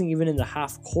 Magic's passing even in the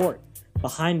half court,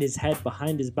 behind his head,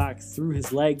 behind his back, through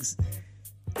his legs,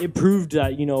 it proved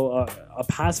that, a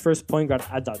pass first point guard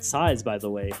at that size, by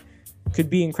the way, could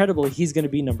be incredible. He's going to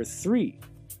be number 3.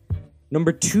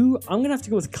 Number 2, I'm going to have to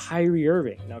go with Kyrie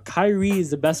Irving. Now, Kyrie is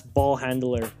the best ball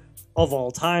handler of all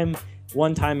time,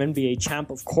 one-time NBA champ,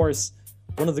 of course,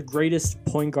 one of the greatest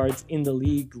point guards in the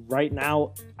league right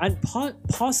now, and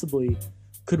possibly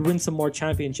could win some more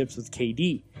championships with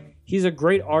KD. He's a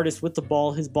great artist with the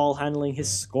ball, his ball handling, his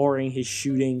scoring, his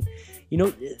shooting.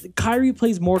 Kyrie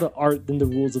plays more to art than the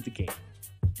rules of the game.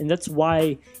 And that's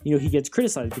why, he gets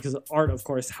criticized, because art, of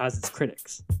course, has its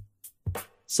critics.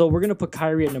 So we're going to put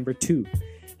Kyrie at number 2.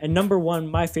 And number 1,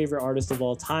 my favorite artist of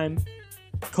all time,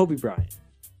 Kobe Bryant.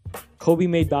 Kobe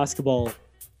made basketball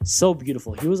so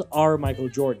beautiful. He was our Michael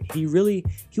Jordan. He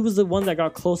was the one that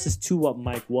got closest to what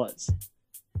Mike was.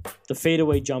 The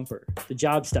fadeaway jumper, the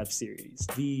jab step series,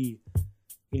 the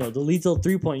lethal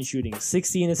 3-point shooting,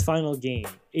 60 in his final game,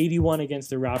 81 against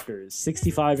the Raptors,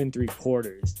 65 in 3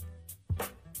 quarters.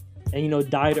 And,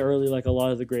 died early like a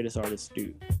lot of the greatest artists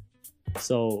do.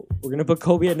 So we're going to put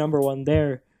Kobe at number 1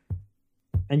 there.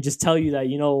 And just tell you that,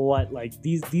 like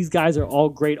these guys are all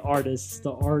great artists.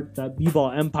 The art that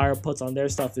B-Ball Empire puts on their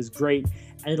stuff is great,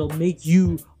 and it'll make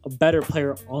you a better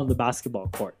player on the basketball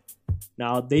court.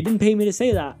 Now, they didn't pay me to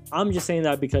say that. I'm just saying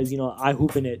that because, I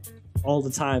hoop in it all the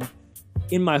time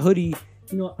in my hoodie,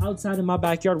 outside in my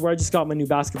backyard where I just got my new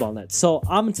basketball net. So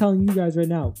I'm telling you guys right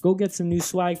now, go get some new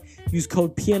swag. Use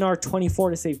code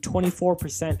PNR24 to save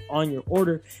 24% on your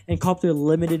order and cop their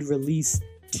limited release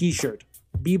t-shirt.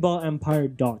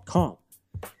 bbalempire.com.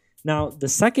 Now, the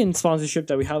second sponsorship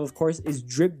that we have, of course, is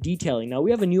Drip Detailing. Now,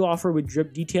 we have a new offer with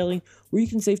Drip Detailing where you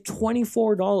can save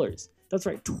 $24. That's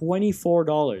right,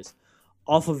 $24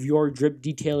 off of your Drip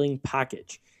Detailing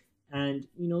package. And,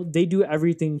 they do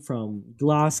everything from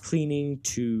glass cleaning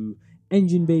to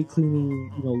engine bay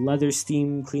cleaning, leather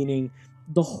steam cleaning,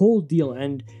 the whole deal.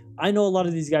 And I know a lot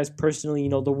of these guys personally,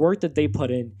 the work that they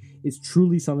put in is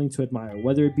truly something to admire,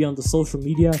 whether it be on the social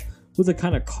media, with the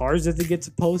kind of cars that they get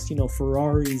to post,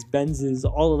 Ferraris, Benzes,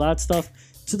 all of that stuff,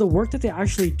 to the work that they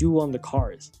actually do on the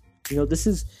cars. This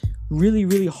is really,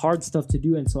 really hard stuff to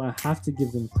do, and so I have to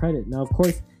give them credit. Now, of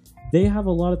course, they have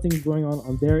a lot of things going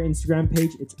on their Instagram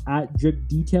page. It's at Drip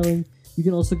Detailing. You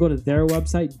can also go to their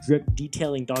website,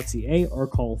 dripdetailing.ca, or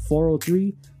call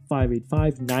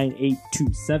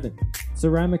 403-585-9827.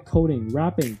 Ceramic coating,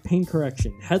 wrapping, paint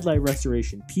correction, headlight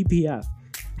restoration, PPF,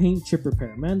 paint chip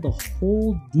repair, man, the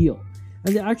whole deal.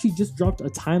 And they actually just dropped a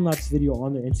time-lapse video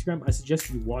on their Instagram. I suggest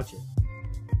you watch it.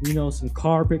 Some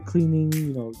carpet cleaning,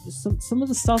 just some of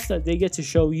the stuff that they get to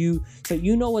show you so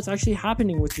you know what's actually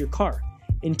happening with your car.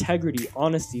 Integrity,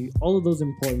 honesty, all of those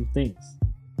important things.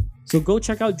 So go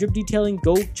check out Drip Detailing.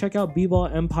 Go check out B-Ball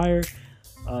Empire.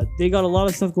 They got a lot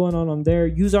of stuff going on there.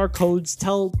 Use our codes.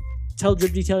 Tell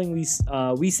Drip Detailing we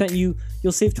sent you.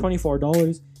 You'll save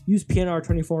 $24. Use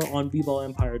PNR24 on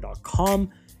bbalempire.com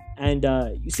and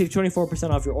you save 24%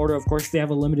 off your order. Of course, they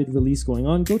have a limited release going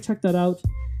on. Go check that out.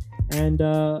 And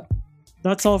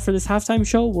that's all for this halftime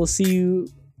show. We'll see you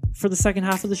for the second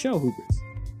half of the show, Hoopers.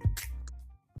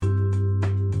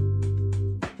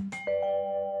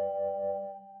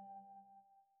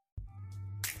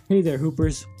 Hey there,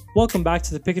 Hoopers. Welcome back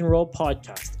to the Pick and Roll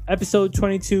Podcast, episode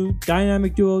 22.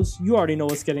 Dynamic duos. You already know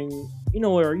what's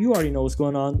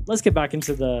going on. Let's get back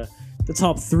into the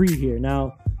top three here.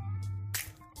 Now,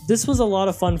 this was a lot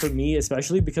of fun for me,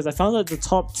 especially because I found that the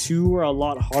top two were a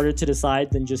lot harder to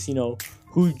decide than just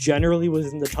who generally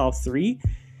was in the top three.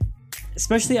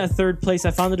 Especially at third place,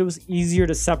 I found that it was easier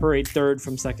to separate third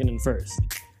from second and first.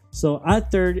 So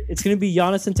at third, it's going to be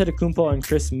Giannis Antetokounmpo and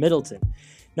Chris Middleton.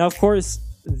 Now, of course,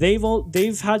 they've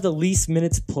had the least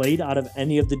minutes played out of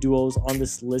any of the duos on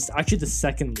this list. Actually, the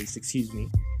second least, excuse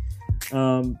me.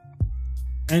 And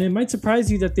it might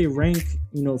surprise you that they rank,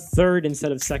 third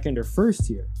instead of second or first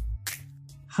here.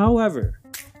 However,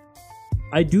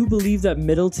 I do believe that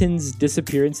Middleton's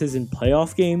disappearances in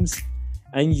playoff games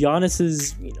and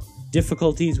Giannis's,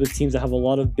 difficulties with teams that have a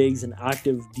lot of bigs and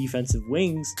active defensive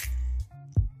wings,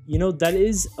 that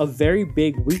is a very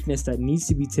big weakness that needs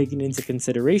to be taken into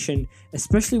consideration,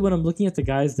 especially when I'm looking at the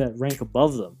guys that rank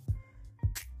above them.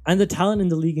 And the talent in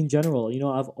the league in general.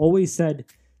 I've always said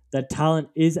that talent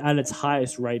is at its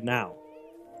highest right now.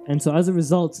 And so as a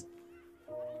result,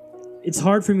 it's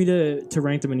hard for me to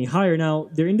rank them any higher. Now,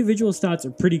 their individual stats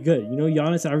are pretty good.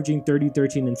 Giannis averaging 30,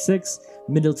 13, and 6.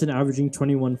 Middleton averaging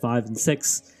 21, 5, and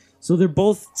 6. So they're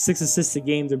both 6 assists a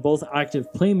game. They're both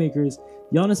active playmakers.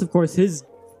 Giannis, of course, his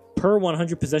per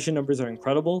 100 possession numbers are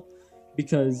incredible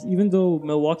because even though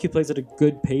Milwaukee plays at a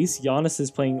good pace, Giannis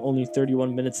is playing only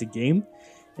 31 minutes a game.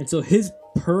 And so his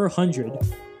per 100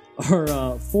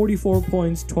 are 44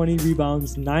 points, 20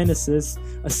 rebounds, 9 assists,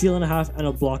 a steal and a half, and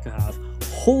a block and a half.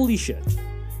 Holy shit.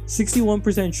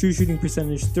 61% true shooting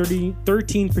percentage,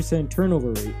 13%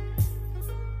 turnover rate.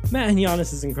 Man,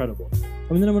 Giannis is incredible.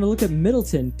 And then I'm going to look at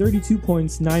Middleton, 32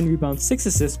 points, 9 rebounds, 6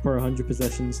 assists per 100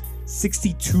 possessions,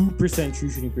 62% true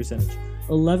shooting percentage,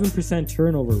 11%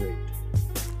 turnover rate.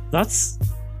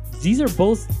 These are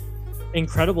both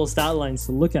incredible stat lines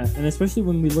to look at, and especially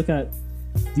when we look at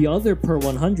the other per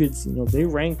 100s, they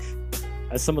rank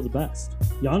as some of the best.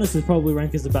 Giannis is probably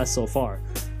ranked as the best so far,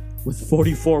 with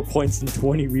 44 points and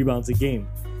 20 rebounds a game.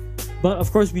 But of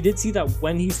course, we did see that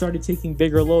when he started taking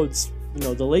bigger loads,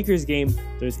 the Lakers game,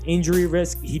 there's injury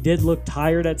risk. He did look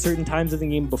tired at certain times of the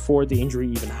game before the injury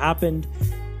even happened.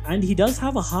 And he does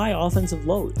have a high offensive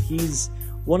load. He's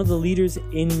one of the leaders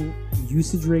in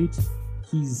usage rate.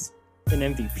 He's an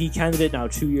MVP candidate now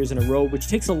 2 years in a row, which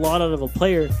takes a lot out of a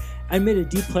player, and made a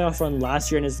deep playoff run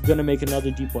last year and is going to make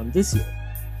another deep one this year.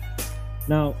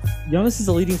 Now, Giannis is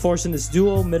a leading force in this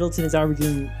duo. Middleton is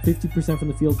averaging 50% from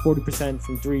the field, 40%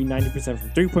 from 3, 90% from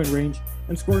three-point range,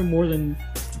 and scoring more than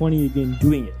 20 a game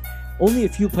doing it. Only a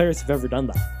few players have ever done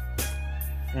that.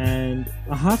 And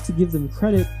I have to give them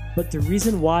credit, but the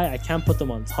reason why I can't put them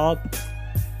on top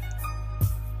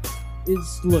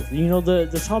is, look,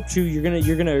 the top two, you're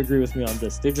gonna agree with me on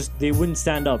this. They wouldn't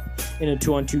stand up in a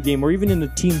 2-on-2 game or even in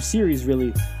a team series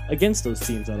really against those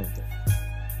teams, I don't think.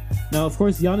 Now, of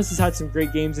course, Giannis has had some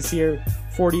great games this year.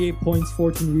 48 points,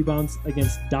 14 rebounds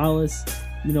against Dallas.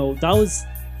 That was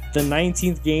the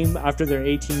 19th game after their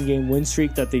 18-game win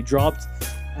streak that they dropped.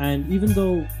 And even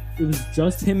though it was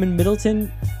just him and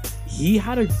Middleton, he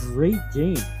had a great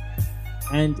game.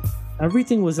 And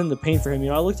everything was in the paint for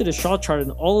him. I looked at his shot chart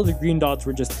and all of the green dots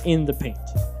were just in the paint.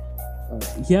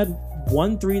 He had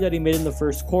 1 3 that he made in the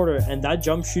first quarter, and that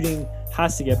jump shooting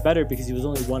has to get better because he was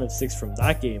only 1 of 6 from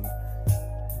that game.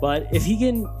 But if he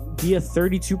can be a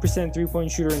 32%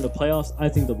 three-point shooter in the playoffs, I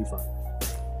think they'll be fine.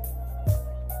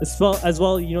 As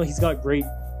well, he's got great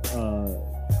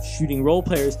shooting role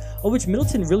players, of which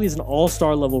Middleton really is an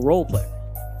all-star level role player.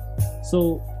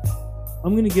 So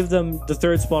I'm going to give them the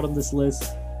third spot on this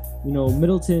list.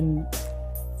 Middleton,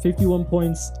 51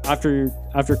 points after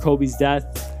Kobe's death.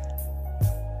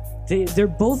 They're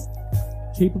both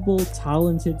capable,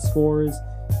 talented scorers.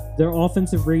 Their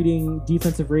offensive rating,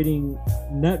 defensive rating,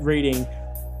 net rating,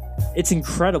 it's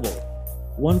incredible.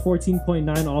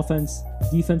 114.9 offense,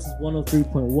 defense is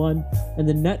 103.1, and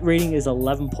the net rating is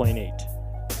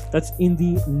 11.8. That's in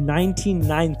the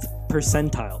 99th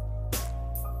percentile.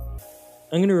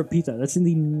 I'm going to repeat that. That's in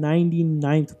the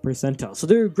 99th percentile. So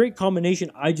they're a great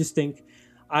combination. I just think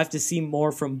I have to see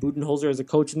more from Budenholzer as a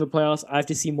coach in the playoffs. I have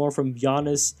to see more from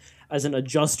Giannis as an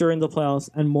adjuster in the playoffs,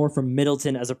 and more from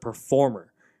Middleton as a performer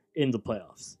in the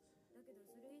playoffs.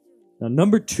 Now,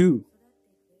 number 2,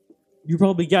 you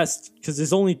probably guessed, because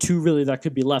there's only 2 really that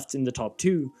could be left in the top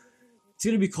 2. It's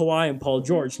going to be Kawhi and Paul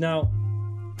George. Now,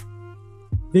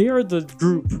 they are the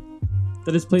group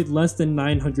that has played less than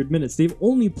 900 minutes. They've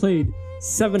only played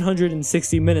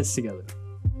 760 minutes together.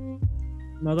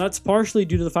 Now, that's partially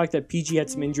due to the fact that PG had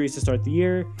some injuries to start the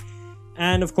year,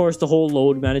 and of course, the whole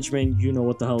load management,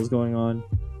 what the hell is going on.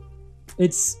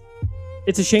 it's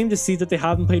a shame to see that they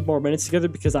haven't played more minutes together,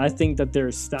 because I think that their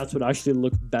stats would actually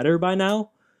look better by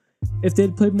now if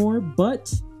they'd played more,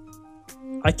 but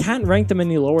I can't rank them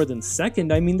any lower than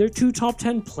second. I mean, they're two top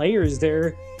 10 players.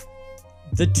 They're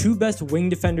the two best wing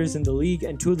defenders in the league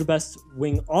and two of the best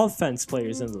wing offense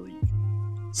players in the league.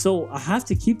 So I have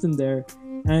to keep them there.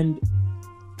 And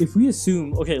if we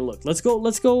assume, okay, look, let's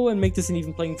go and make this an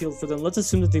even playing field for them. Let's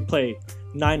assume that they play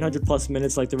 900 plus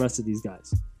minutes like the rest of these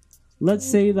guys. Let's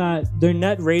say that their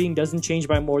net rating doesn't change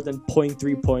by more than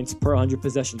 0.3 points per 100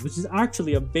 possessions, which is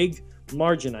actually a big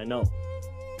margin, I know.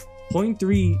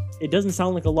 0.3, it doesn't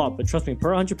sound like a lot, but trust me, per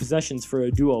 100 possessions for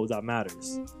a duo, that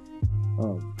matters.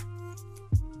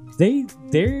 They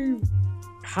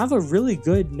have a really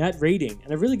good net rating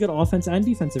and a really good offense and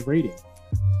defensive rating.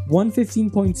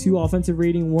 115.2 offensive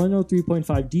rating,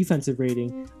 103.5 defensive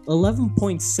rating,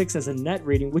 11.6 as a net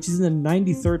rating, which is in the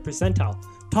 93rd percentile.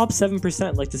 Top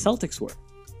 7% like the Celtics were.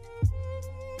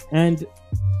 And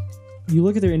you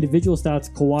look at their individual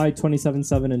stats, Kawhi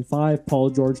 27-7-5, Paul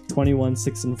George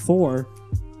 21-6-4.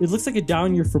 It looks like a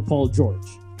down year for Paul George,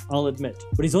 I'll admit.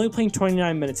 But he's only playing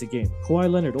 29 minutes a game. Kawhi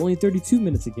Leonard only 32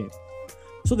 minutes a game.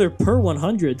 So they're per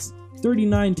 100s,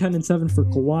 39-10-7 for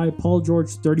Kawhi, Paul George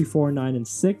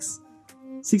 34-9-6,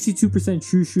 62%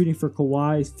 true shooting for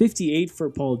Kawhi, 58 for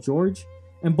Paul George,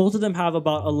 and both of them have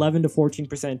about 11 to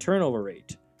 14% turnover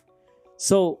rate.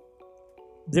 So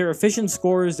they're efficient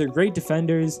scorers, they're great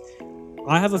defenders.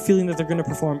 I have a feeling that they're going to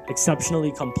perform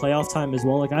exceptionally come playoff time as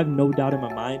well. Like, I have no doubt in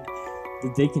my mind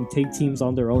that they can take teams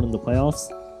on their own in the playoffs.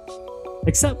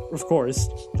 Except, of course,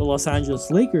 the Los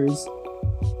Angeles Lakers,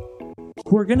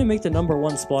 who are going to make the number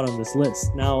one spot on this list.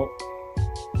 Now,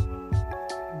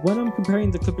 when I'm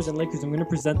comparing the Clippers and Lakers, I'm going to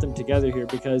present them together here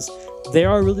because they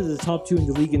are really the top two in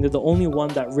the league, and they're the only one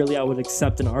that really I would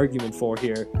accept an argument for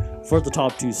here for the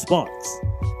top two spots.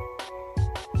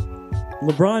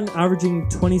 LeBron averaging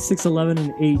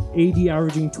 26-11-8, AD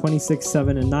averaging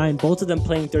 26-7-9, both of them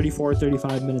playing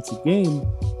 34-35 minutes a game.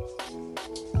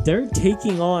 They're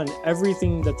taking on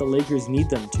everything that the Lakers need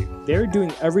them to. They're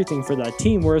doing everything for that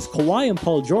team, whereas Kawhi and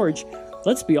Paul George,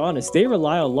 let's be honest, they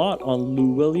rely a lot on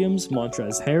Lou Williams,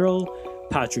 Montrezl Harrell,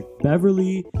 Patrick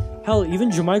Beverley. Hell,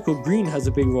 even JaMychal Green has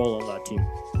a big role on that team.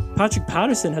 Patrick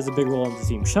Patterson has a big role on the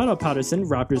team. Shout out Patterson,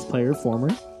 Raptors player, former,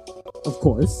 of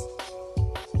course.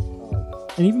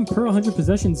 And even per 100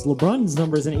 possessions, LeBron's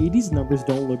numbers and AD's numbers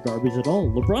don't look garbage at all.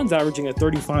 LeBron's averaging a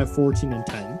 35, 14, and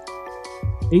 10.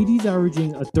 AD's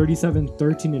averaging a 37,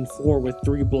 13, and 4 with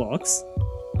 3 blocks.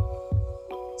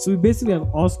 So we basically have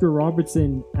Oscar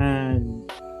Robertson and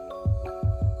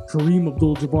Kareem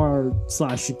Abdul-Jabbar /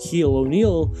 Shaquille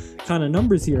O'Neal kind of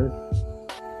numbers here.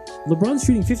 LeBron's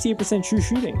shooting 58% true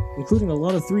shooting, including a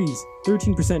lot of threes,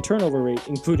 13% turnover rate,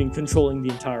 including controlling the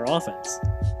entire offense.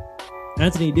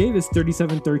 Anthony Davis,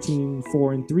 37, 13,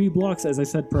 4, and 3 blocks, as I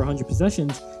said, per 100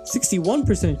 possessions,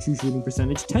 61% true shooting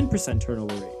percentage, 10%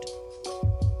 turnover rate.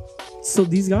 So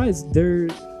these guys, they're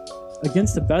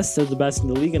against the best of the best in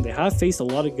the league, and they have faced a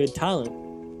lot of good talent.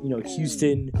 You know,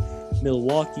 Houston,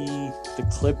 Milwaukee, the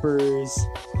Clippers,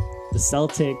 the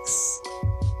Celtics.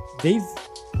 They've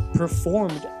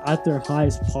performed at their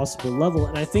highest possible level,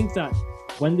 and I think that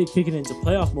when they kick it into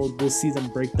playoff mode, we'll see them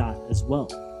break that as well.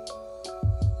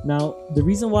 Now, the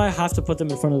reason why I have to put them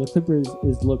in front of the Clippers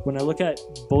is, look, when I look at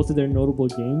both of their notable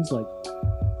games, like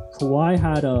Kawhi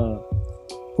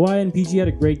and PG had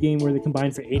a great game where they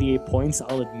combined for 88 points,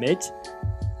 I'll admit,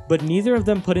 but neither of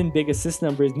them put in big assist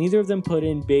numbers, neither of them put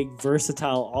in big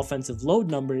versatile offensive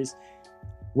load numbers,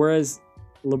 whereas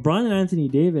LeBron and Anthony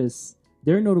Davis,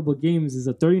 their notable games is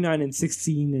a 39 and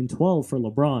 16 and 12 for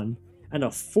LeBron, and a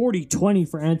 40-20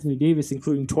 for Anthony Davis,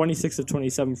 including 26 of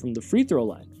 27 from the free throw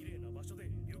line.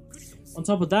 On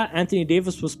top of that, Anthony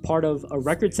Davis was part of a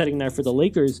record-setting night for the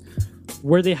Lakers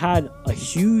where they had a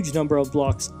huge number of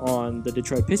blocks on the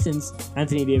Detroit Pistons.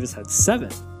 Anthony Davis had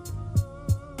 7.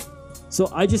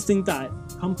 So I just think that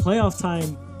come playoff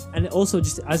time, and also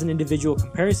just as an individual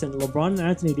comparison, LeBron and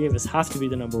Anthony Davis have to be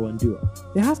the number one duo.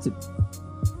 They have to be.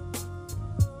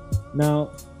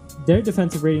 Now, their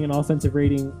defensive rating and offensive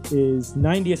rating is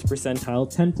 90th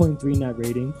percentile, 10.3 net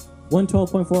rating,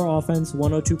 112.4 offense,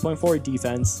 102.4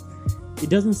 defense. It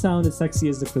doesn't sound as sexy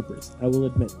as the Clippers, I will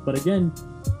admit. But again,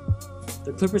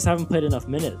 the Clippers haven't played enough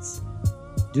minutes.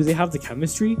 Do they have the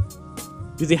chemistry?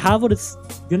 Do they have what it's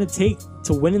going to take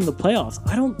to win in the playoffs?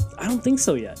 I don't think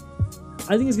so yet.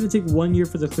 I think it's going to take 1 year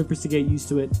for the Clippers to get used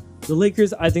to it. The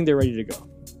Lakers, I think they're ready to go.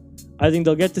 I think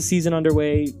they'll get the season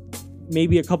underway,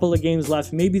 maybe a couple of games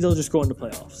left, maybe they'll just go into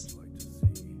playoffs.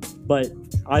 But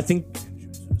I think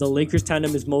the Lakers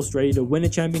tandem is most ready to win a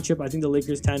championship. I think the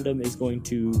Lakers tandem is going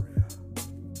to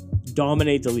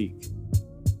dominate the league.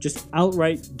 Just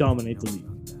outright dominate the league.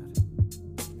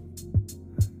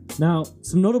 Now,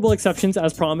 some notable exceptions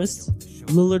as promised.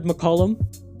 Lillard McCollum,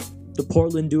 the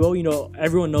Portland duo. You know,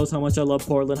 everyone knows how much I love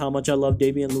Portland, how much I love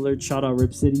Damian Lillard. Shout out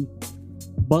Rip City.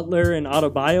 Butler and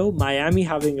Adebayo. Miami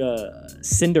having a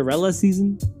Cinderella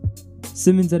season.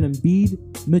 Simmons and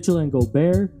Embiid. Mitchell and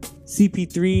Gobert.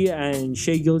 CP3 and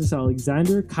Shai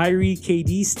Gilgeous-Alexander. Kyrie,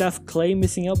 KD, Steph, Clay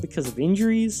missing out because of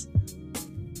injuries.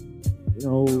 You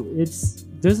know,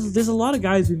 there's a lot of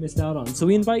guys we missed out on. So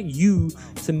we invite you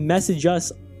to message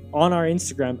us on our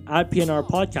Instagram at PNR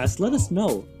Podcast. Let us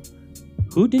know,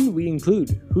 who didn't we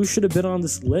include? Who should have been on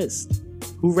this list?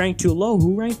 Who ranked too low?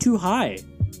 Who ranked too high?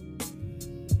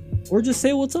 Or just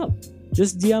say what's up.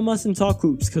 Just DM us and talk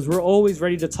hoops, because we're always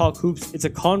ready to talk hoops. It's a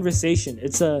conversation.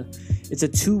 It's a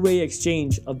two-way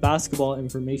exchange of basketball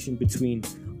information between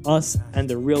us and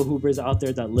the real hoopers out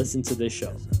there that listen to this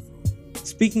show.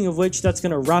 Speaking of which, that's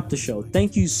going to wrap the show.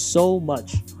 Thank you so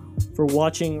much for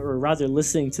watching, or rather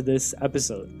listening to this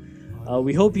episode.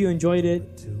 We hope you enjoyed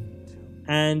it.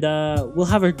 And we'll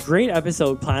have a great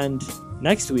episode planned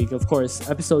next week, of course.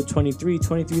 Episode 23.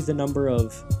 23 is the number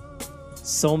of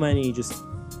so many just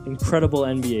incredible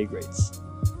NBA greats.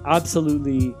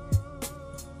 Absolutely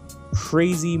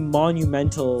crazy,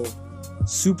 monumental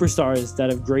superstars that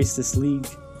have graced this league.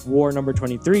 War number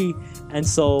 23. And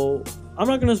so I'm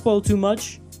not going to spoil too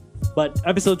much, but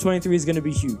episode 23 is going to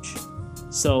be huge.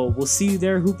 So we'll see you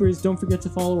there, Hoopers. Don't forget to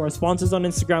follow our sponsors on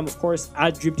Instagram, of course,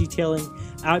 at Drip Detailing,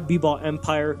 at B-Ball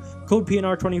Empire. Code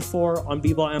PNR24 on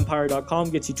bballempire.com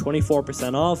gets you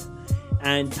 24% off.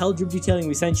 And tell Drip Detailing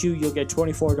we sent you. You'll get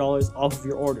 $24 off of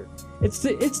your order. It's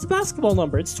the basketball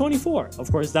number. It's 24. Of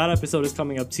course, that episode is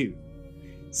coming up too.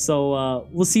 So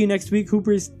we'll see you next week,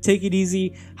 Hoopers. Take it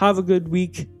easy. Have a good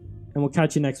week. And we'll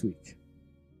catch you next week.